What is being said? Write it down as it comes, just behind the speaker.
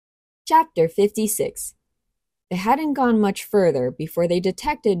Chapter 56. They hadn't gone much further before they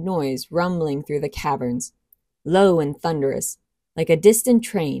detected noise rumbling through the caverns, low and thunderous, like a distant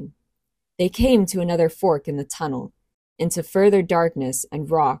train. They came to another fork in the tunnel, into further darkness and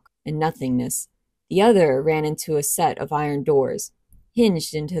rock and nothingness. The other ran into a set of iron doors,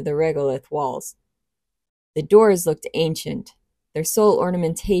 hinged into the regolith walls. The doors looked ancient. Their sole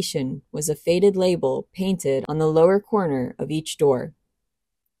ornamentation was a faded label painted on the lower corner of each door.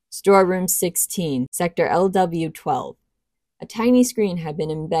 Storeroom 16, Sector LW12. A tiny screen had been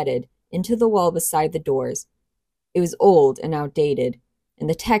embedded into the wall beside the doors. It was old and outdated, and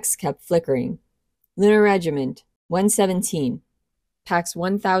the text kept flickering. Lunar Regiment, 117. Packs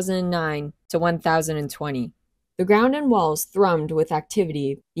 1009 to 1020. The ground and walls thrummed with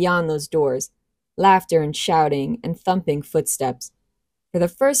activity beyond those doors, laughter and shouting and thumping footsteps. For the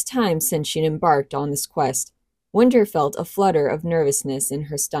first time since she'd embarked on this quest, Winter felt a flutter of nervousness in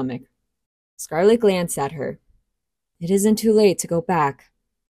her stomach. Scarlet glanced at her. "It isn't too late to go back."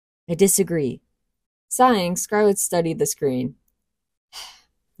 "I disagree." Sighing, Scarlet studied the screen.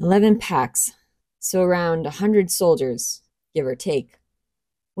 11 packs, so around 100 soldiers, give or take.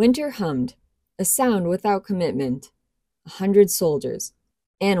 Winter hummed, a sound without commitment. 100 soldiers.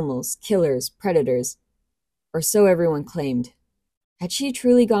 Animals, killers, predators. Or so everyone claimed. Had she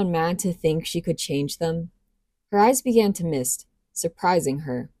truly gone mad to think she could change them? Her eyes began to mist, surprising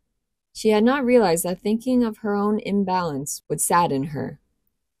her. She had not realized that thinking of her own imbalance would sadden her.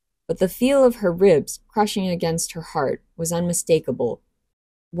 But the feel of her ribs crushing against her heart was unmistakable.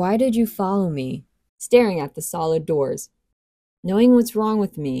 "Why did you follow me?" Staring at the solid doors. "Knowing what's wrong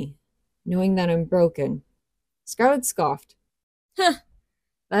with me. Knowing that I'm broken." Scarlet scoffed. "Huh,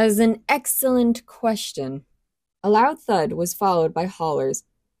 that is an excellent question." A loud thud was followed by hollers.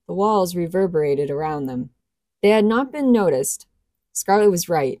 The walls reverberated around them. They had not been noticed. Scarlet was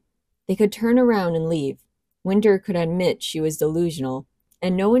right. They could turn around and leave. Winter could admit she was delusional,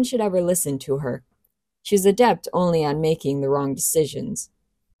 and no one should ever listen to her. She was adept only at making the wrong decisions.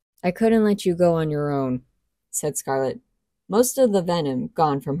 "I couldn't let you go on your own," said Scarlet, most of the venom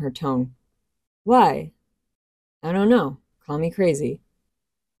gone from her tone. "Why?" "I don't know. Call me crazy."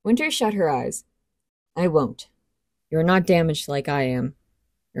 Winter shut her eyes. "I won't. You're not damaged like I am.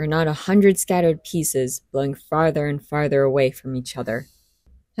 You're not 100 scattered pieces blowing farther and farther away from each other."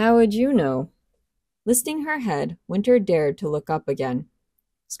 "How would you know?" Lifting her head, Winter dared to look up again.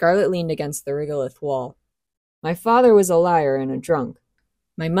 Scarlet leaned against the regolith wall. "My father was a liar and a drunk.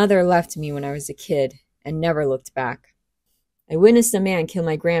 My mother left me when I was a kid and never looked back. I witnessed a man kill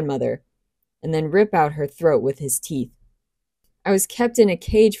my grandmother and then rip out her throat with his teeth. I was kept in a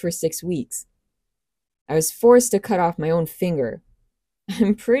cage for 6 weeks. I was forced to cut off my own finger.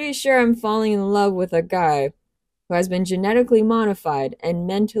 I'm pretty sure I'm falling in love with a guy who has been genetically modified and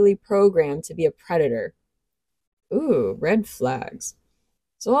mentally programmed to be a predator." Ooh, red flags.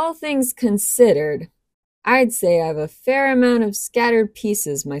 "So all things considered, I'd say I have a fair amount of scattered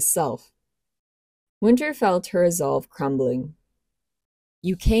pieces myself." Winter felt her resolve crumbling.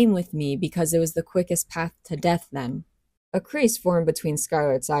 "You came with me because it was the quickest path to death then." A crease formed between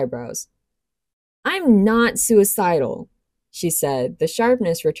Scarlet's eyebrows. "I'm not suicidal," she said, the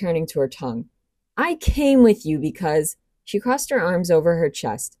sharpness returning to her tongue. "I came with you because—" She crossed her arms over her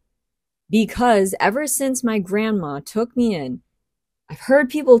chest. "Because ever since my grandma took me in, I've heard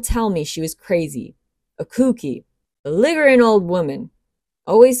people tell me she was crazy. A kooky, belligerent old woman.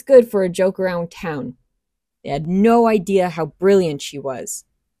 Always good for a joke around town. They had no idea how brilliant she was.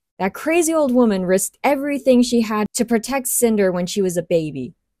 That crazy old woman risked everything she had to protect Cinder when she was a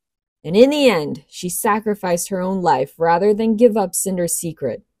baby. And in the end, she sacrificed her own life rather than give up Cinder's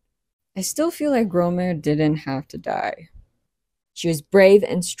secret. I still feel like Gromer didn't have to die. She was brave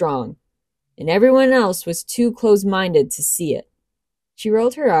and strong, and everyone else was too close-minded to see it." She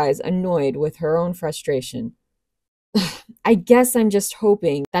rolled her eyes, annoyed with her own frustration. "I guess I'm just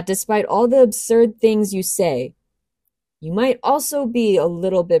hoping that despite all the absurd things you say, you might also be a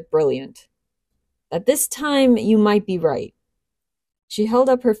little bit brilliant. That this time you might be right." She held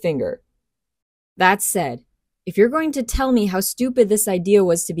up her finger. "That said, if you're going to tell me how stupid this idea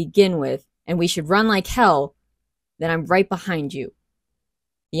was to begin with, and we should run like hell, then I'm right behind you."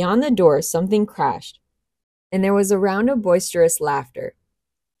 Beyond the door, something crashed, and there was a round of boisterous laughter,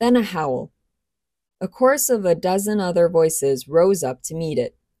 then a howl. A chorus of a dozen other voices rose up to meet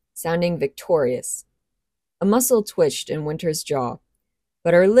it, sounding victorious. A muscle twitched in Winter's jaw,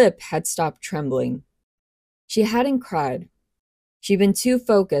 but her lip had stopped trembling. She hadn't cried. She'd been too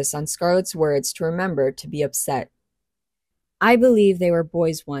focused on Scarlet's words to remember to be upset. "I believe they were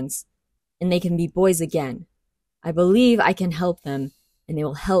boys once, and they can be boys again. I believe I can help them, and they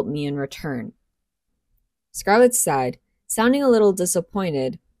will help me in return." Scarlet sighed, sounding a little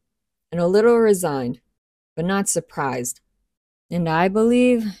disappointed and a little resigned, but not surprised. "And I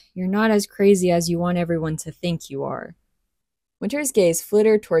believe you're not as crazy as you want everyone to think you are." Winter's gaze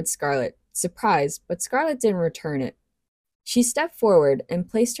flitted towards Scarlet, surprised, but Scarlet didn't return it. She stepped forward and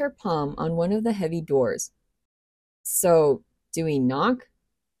placed her palm on one of the heavy doors. "So, do we knock?"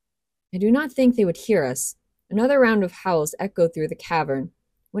 "I do not think they would hear us." Another round of howls echoed through the cavern.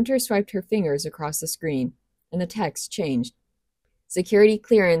 Winter swiped her fingers across the screen, and the text changed. "Security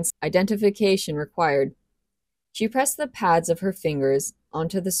clearance, identification required." She pressed the pads of her fingers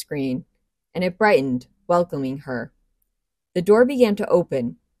onto the screen, and it brightened, welcoming her. The door began to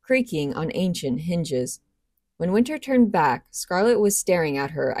open, creaking on ancient hinges. When Winter turned back, Scarlet was staring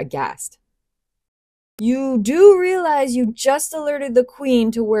at her, aghast. "You do realize you just alerted the Queen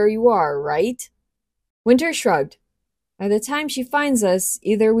to where you are, right?" Winter shrugged. "By the time she finds us,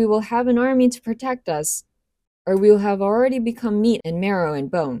 either we will have an army to protect us, or we will have already become meat and marrow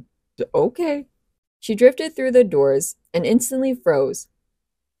and bone." "Okay." She drifted through the doors and instantly froze.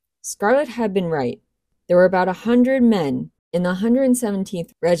 Scarlet had been right. There were about 100 men in the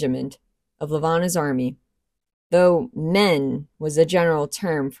 117th Regiment of Lavana's army, though men was a general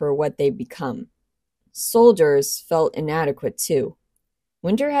term for what they'd become. Soldiers felt inadequate too.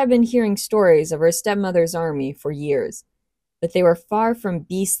 Winter had been hearing stories of her stepmother's army for years, but they were far from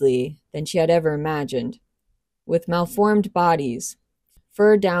beastly than she had ever imagined, with malformed bodies,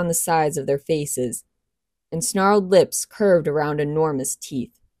 fur down the sides of their faces, and snarled lips curved around enormous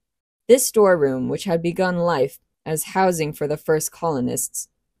teeth. This storeroom, which had begun life as housing for the first colonists,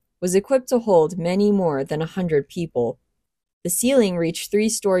 was equipped to hold many more than 100 people. The ceiling reached 3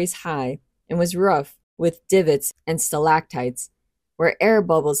 stories high and was rough with divots and stalactites, where air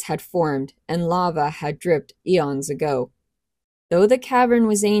bubbles had formed and lava had dripped eons ago. Though the cavern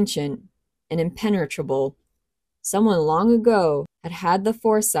was ancient and impenetrable, someone long ago had had the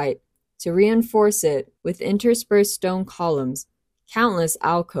foresight to reinforce it with interspersed stone columns, countless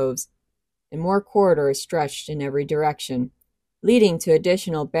alcoves, and more corridors stretched in every direction, leading to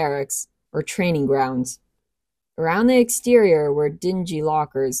additional barracks or training grounds. Around the exterior were dingy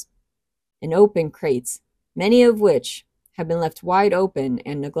lockers and open crates, many of which had been left wide open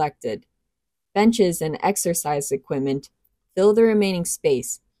and neglected. Benches and exercise equipment filled the remaining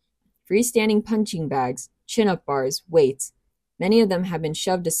space. Freestanding punching bags, chin-up bars, weights, many of them had been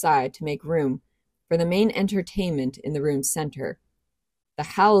shoved aside to make room for the main entertainment in the room's center. The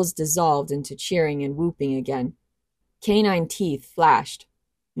howls dissolved into cheering and whooping again. Canine teeth flashed.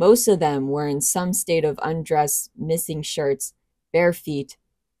 Most of them were in some state of undress, missing shirts, bare feet,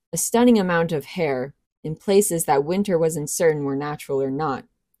 a stunning amount of hair, in places that Winter wasn't certain were natural or not.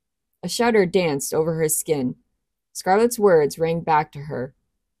 A shudder danced over her skin. Scarlet's words rang back to her.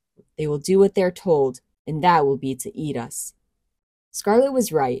 "They will do what they're told, and that will be to eat us." Scarlet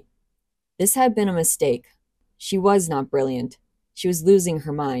was right. This had been a mistake. She was not brilliant. She was losing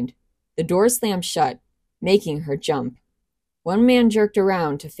her mind. The door slammed shut, making her jump. One man jerked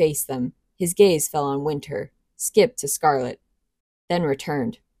around to face them. His gaze fell on Winter, skipped to Scarlet, then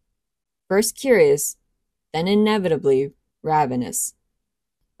returned. First curious, then inevitably ravenous.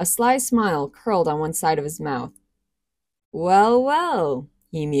 A sly smile curled on one side of his mouth. "Well, well,"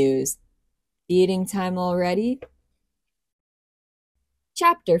 he mused. "Feeding time already?"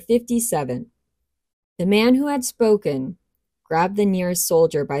 Chapter 57. The man who had spoken grabbed the nearest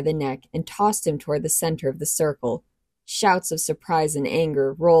soldier by the neck and tossed him toward the center of the circle. Shouts of surprise and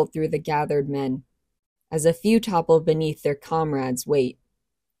anger rolled through the gathered men, as a few toppled beneath their comrades' weight.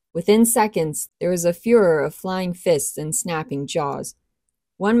 Within seconds, there was a furor of flying fists and snapping jaws.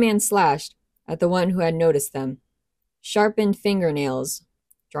 One man slashed at the one who had noticed them, sharpened fingernails,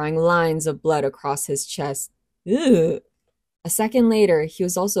 drawing lines of blood across his chest. Ugh! A second later, he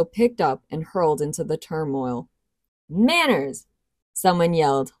was also picked up and hurled into the turmoil. "Manners!" someone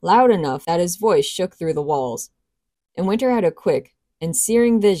yelled, loud enough that his voice shook through the walls. And Winter had a quick and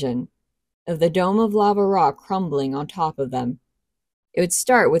searing vision of the dome of lava rock crumbling on top of them. It would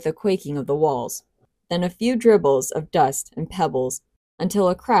start with a quaking of the walls, then a few dribbles of dust and pebbles, until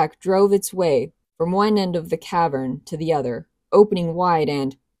a crack drove its way from one end of the cavern to the other, opening wide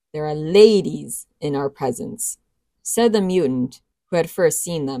and, "There are ladies in our presence," said the mutant who had first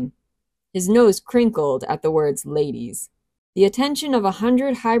seen them. His nose crinkled at the words ladies. The attention of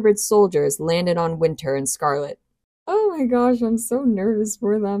 100 hybrid soldiers landed on Winter and Scarlet. Oh my gosh, I'm so nervous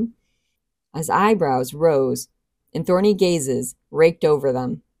for them. As eyebrows rose and thorny gazes raked over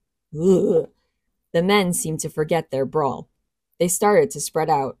them. Ugh. The men seemed to forget their brawl. They started to spread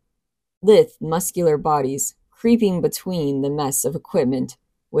out. Lithe, muscular bodies, creeping between the mess of equipment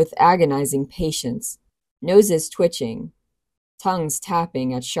with agonizing patience, noses twitching, tongues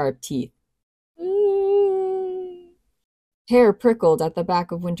tapping at sharp teeth. Hair prickled at the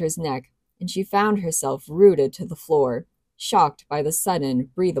back of Winter's neck, and she found herself rooted to the floor, shocked by the sudden,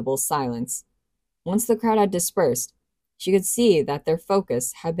 breathable silence. Once the crowd had dispersed, she could see that their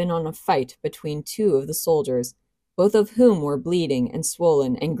focus had been on a fight between two of the soldiers, both of whom were bleeding and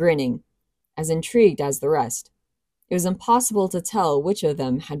swollen and grinning, as intrigued as the rest. It was impossible to tell which of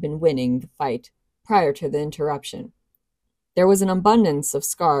them had been winning the fight prior to the interruption. There was an abundance of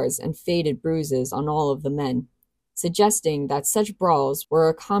scars and faded bruises on all of the men, suggesting that such brawls were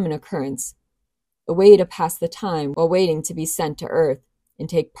a common occurrence, a way to pass the time while waiting to be sent to Earth and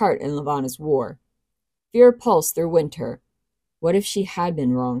take part in Lavana's war. Fear pulsed through Winter. What if she had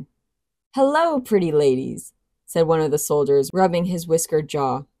been wrong? "Hello, pretty ladies," said one of the soldiers, rubbing his whiskered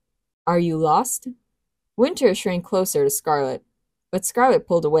jaw. "Are you lost?" Winter shrank closer to Scarlet, but Scarlet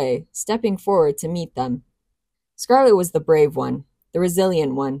pulled away, stepping forward to meet them. Scarlet was the brave one, the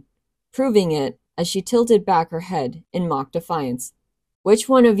resilient one, proving it as she tilted back her head in mock defiance. "Which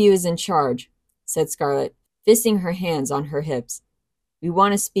one of you is in charge?" said Scarlet, fisting her hands on her hips. "We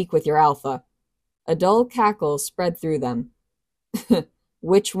want to speak with your alpha." A dull cackle spread through them.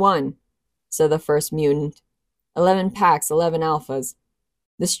 "Which one?" said the first mutant. 11 packs, 11 alphas."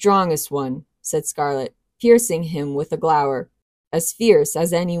 "The strongest one," said Scarlet, piercing him with a glower, as fierce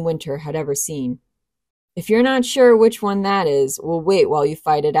as any Winter had ever seen. "If you're not sure which one that is, we'll wait while you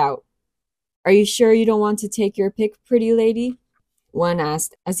fight it out." "Are you sure you don't want to take your pick, pretty lady?" one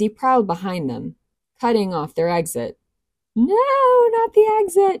asked as he prowled behind them, cutting off their exit. "No, not the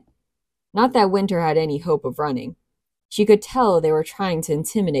exit!" Not that Winter had any hope of running. She could tell they were trying to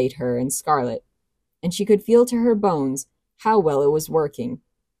intimidate her and Scarlet, and she could feel to her bones how well it was working.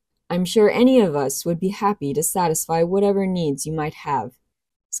 "I'm sure any of us would be happy to satisfy whatever needs you might have."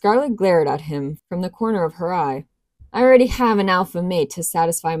 Scarlet glared at him from the corner of her eye. "I already have an alpha mate to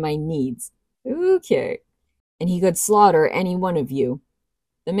satisfy my needs." "Okay." "And he could slaughter any one of you."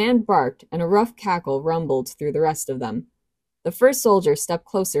 The man barked, and a rough cackle rumbled through the rest of them. The first soldier stepped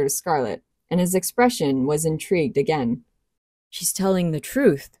closer to Scarlet, and his expression was intrigued again. "She's telling the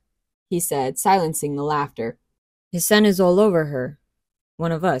truth," he said, silencing the laughter. "His scent is all over her.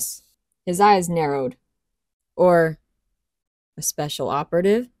 One of us." His eyes narrowed. "Or a special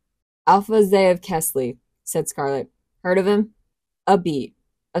operative?" "Alpha Zev Kesley," said Scarlet. "Heard of him?" A beat.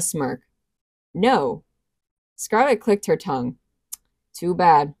 A smirk. "No." Scarlet clicked her tongue. "Too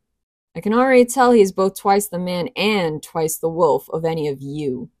bad. I can already tell he's both twice the man and twice the wolf of any of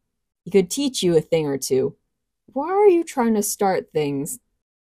you. He could teach you a thing or two." "Why are you trying to start things?"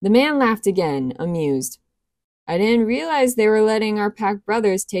 The man laughed again, amused. "I didn't realize they were letting our pack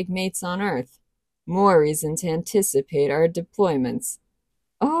brothers take mates on Earth. More reason to anticipate our deployments."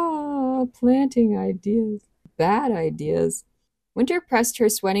 "Ah, planting ideas. Bad ideas." Winter pressed her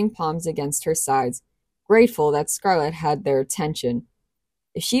sweating palms against her sides, grateful that Scarlet had their attention.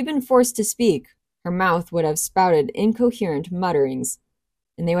 If she'd been forced to speak, her mouth would have spouted incoherent mutterings,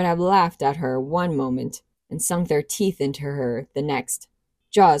 and they would have laughed at her one moment and sunk their teeth into her the next,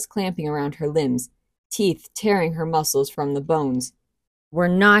 jaws clamping around her limbs, teeth tearing her muscles from the bones. "We're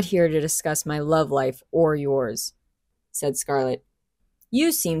not here to discuss my love life or yours," said Scarlet.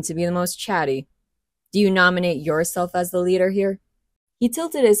 "You seem to be the most chatty. Do you nominate yourself as the leader here?" He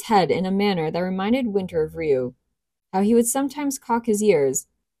tilted his head in a manner that reminded Winter of Ryu, how he would sometimes cock his ears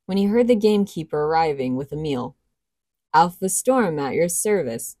when he heard the gamekeeper arriving with a meal. "Alpha Storm at your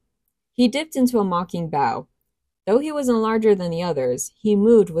service." He dipped into a mocking bow. Though he wasn't larger than the others, he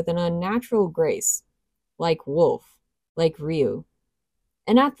moved with an unnatural grace. Like Wolf, like Ryu.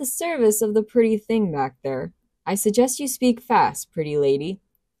 "And at the service of the pretty thing back there. I suggest you speak fast, pretty lady.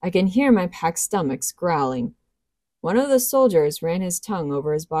 I can hear my pack's stomachs growling." One of the soldiers ran his tongue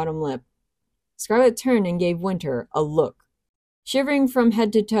over his bottom lip. Scarlet turned and gave Winter a look. Shivering from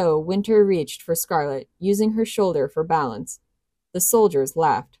head to toe, Winter reached for Scarlet, using her shoulder for balance. The soldiers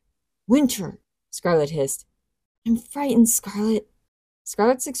laughed. "Winter!" Scarlet hissed. "I'm frightened, Scarlet."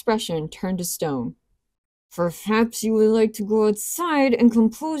 Scarlet's expression turned to stone. "Perhaps you would like to go outside and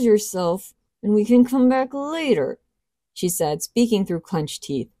compose yourself, and we can come back later," she said, speaking through clenched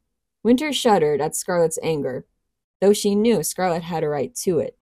teeth. Winter shuddered at Scarlet's anger, though she knew Scarlet had a right to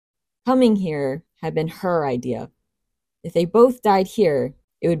it. Coming here had been her idea. If they both died here,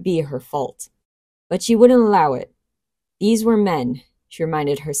 it would be her fault. But she wouldn't allow it. These were men, she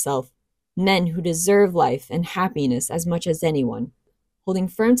reminded herself, men who deserve life and happiness as much as anyone. Holding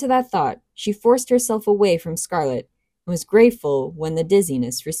firm to that thought, she forced herself away from Scarlet and was grateful when the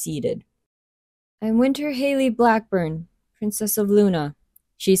dizziness receded. I'm Winter Haley Blackburn, Princess of Luna,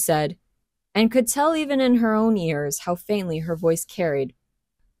 she said, and could tell even in her own ears how faintly her voice carried.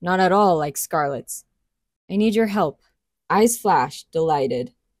 Not at all like Scarlet's. I need your help. Eyes flashed,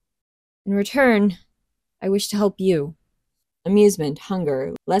 delighted. In return, I wish to help you. Amusement,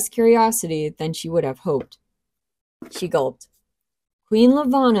 hunger, less curiosity than she would have hoped. She gulped. Queen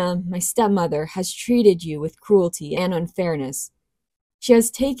Lavana, my stepmother, has treated you with cruelty and unfairness. She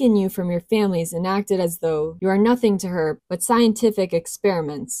has taken you from your families and acted as though you are nothing to her but scientific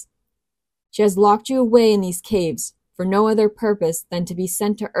experiments. She has locked you away in these caves for no other purpose than to be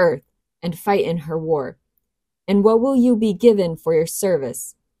sent to Earth and fight in her war. And what will you be given for your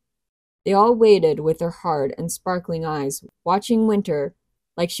service? They all waited with their hard and sparkling eyes, watching Winter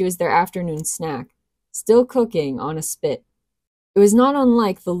like she was their afternoon snack, still cooking on a spit. It was not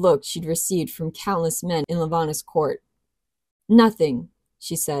unlike the look she'd received from countless men in Lavana's court. Nothing,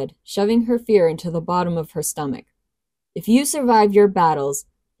 she said, shoving her fear into the bottom of her stomach. If you survive your battles,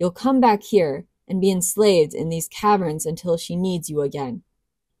 you'll come back here and be enslaved in these caverns until she needs you again.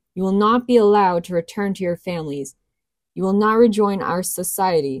 You will not be allowed to return to your families. You will not rejoin our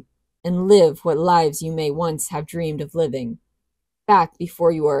society and live what lives you may once have dreamed of living. Back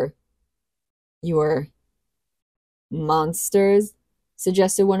before you were... Monsters,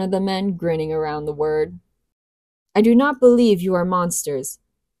 suggested one of the men, grinning around the word. I do not believe you are monsters.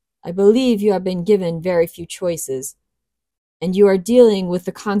 I believe you have been given very few choices, and you are dealing with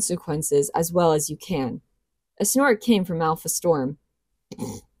the consequences as well as you can. A snort came from Alpha Storm.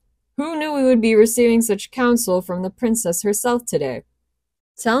 Who knew we would be receiving such counsel from the princess herself today?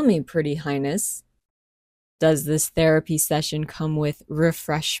 Tell me, pretty highness, does this therapy session come with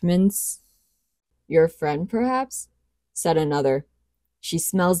refreshments? Your friend, perhaps? Said another. She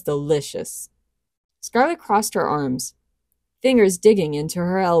smells delicious. Scarlet crossed her arms, fingers digging into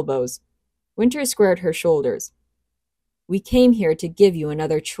her elbows. Winter squared her shoulders. We came here to give you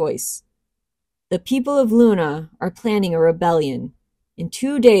another choice. The people of Luna are planning a rebellion. In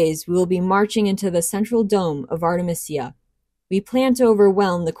 2 days, we will be marching into the central dome of Artemisia. We plan to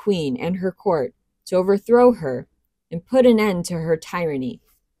overwhelm the queen and her court, to overthrow her, and put an end to her tyranny.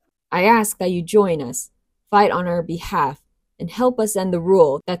 I ask that you join us, fight on our behalf, and help us end the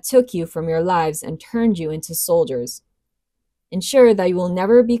rule that took you from your lives and turned you into soldiers. Ensure that you will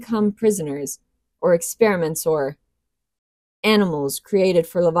never become prisoners, or experiments, or animals created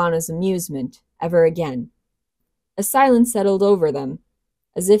for Lavana's amusement ever again. A silence settled over them,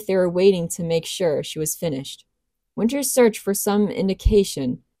 as if they were waiting to make sure she was finished. Winter searched for some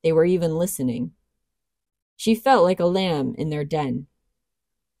indication they were even listening. She felt like a lamb in their den.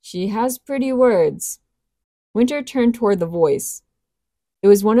 She has pretty words. Winter turned toward the voice. It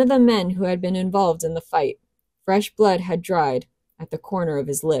was one of the men who had been involved in the fight. Fresh blood had dried at the corner of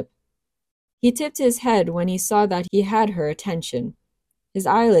his lip. He tipped his head when he saw that he had her attention, his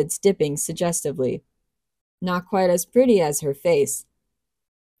eyelids dipping suggestively. Not quite as pretty as her face,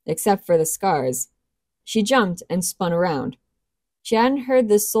 except for the scars. She jumped and spun around. She hadn't heard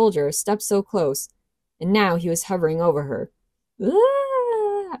this soldier step so close, and now he was hovering over her. Ah!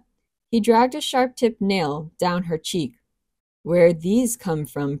 He dragged a sharp-tipped nail down her cheek. Where'd these come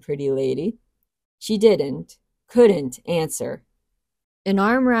from, pretty lady? She couldn't answer. An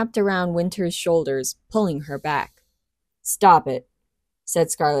arm wrapped around Winter's shoulders, pulling her back. Stop it, said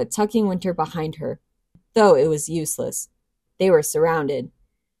Scarlet, tucking Winter behind her. Though it was useless. They were surrounded.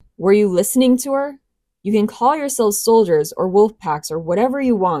 Were you listening to her? You can call yourselves soldiers or wolf packs or whatever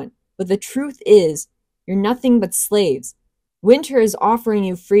you want, but the truth is, you're nothing but slaves. Winter is offering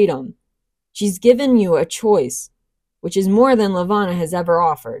you freedom. She's given you a choice, which is more than Lavana has ever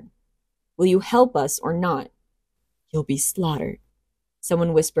offered. Will you help us or not? You'll be slaughtered,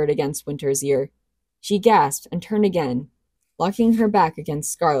 someone whispered against Winter's ear. She gasped and turned again, locking her back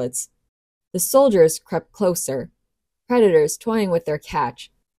against Scarlet's. The soldiers crept closer, predators toying with their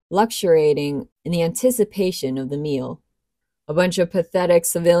catch, luxuriating in the anticipation of the meal. A bunch of pathetic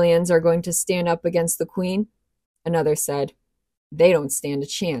civilians are going to stand up against the queen, another said. They don't stand a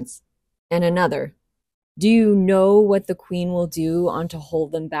chance. And another, do you know what the queen will do to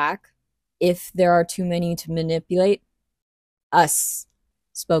hold them back, if there are too many to manipulate? Us,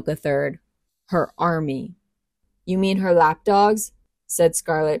 spoke a third. Her army. You mean her lapdogs? Said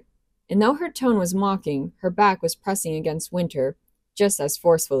Scarlet, and though her tone was mocking, her back was pressing against Winter, just as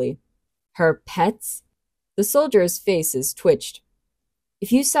forcefully. Her pets? The soldiers' faces twitched.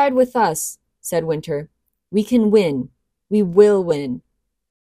 If you side with us, said Winter, we can win. We will win.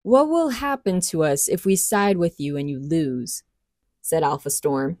 What will happen to us if we side with you and you lose? Said Alpha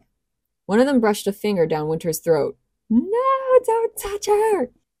Storm. One of them brushed a finger down Winter's throat. No, don't touch her!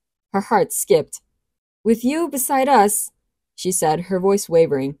 Her heart skipped. With you beside us, she said, her voice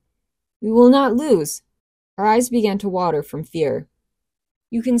wavering, we will not lose. Her eyes began to water from fear.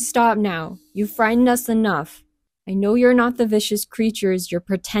 You can stop now. You've frightened us enough. I know you're not the vicious creatures you're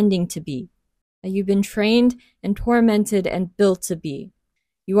pretending to be, that you've been trained and tormented and built to be.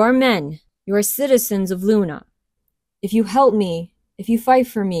 You are men. You are citizens of Luna. If you help me, if you fight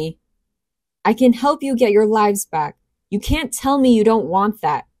for me, I can help you get your lives back. You can't tell me you don't want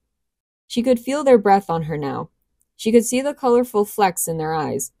that. She could feel their breath on her now. She could see the colorful flecks in their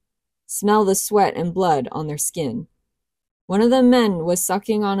eyes, smell the sweat and blood on their skin. One of the men was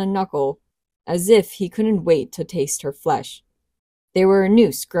sucking on a knuckle, as if he couldn't wait to taste her flesh. They were a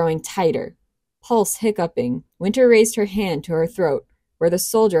noose growing tighter. Pulse hiccuping, Winter raised her hand to her throat, where the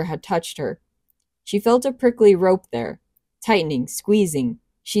soldier had touched her. She felt a prickly rope there, tightening, squeezing.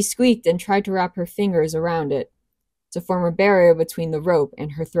 She squeaked and tried to wrap her fingers around it, to form a barrier between the rope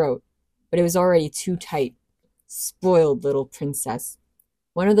and her throat, but it was already too tight. Spoiled little princess.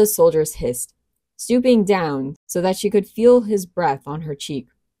 One of the soldiers hissed, stooping down so that she could feel his breath on her cheek.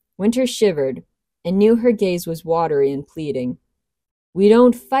 Winter shivered and knew her gaze was watery and pleading. We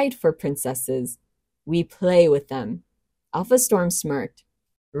don't fight for princesses. We play with them. Alpha Storm smirked.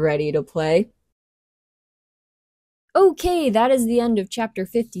 Ready to play? Okay, that is the end of chapter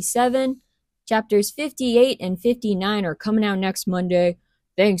 57. Chapters 58 and 59 are coming out next Monday.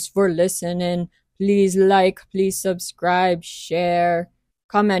 Thanks for listening. Please like, please subscribe, share,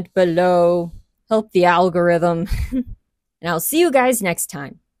 comment below. Help the algorithm. And I'll see you guys next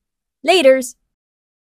time. Laters!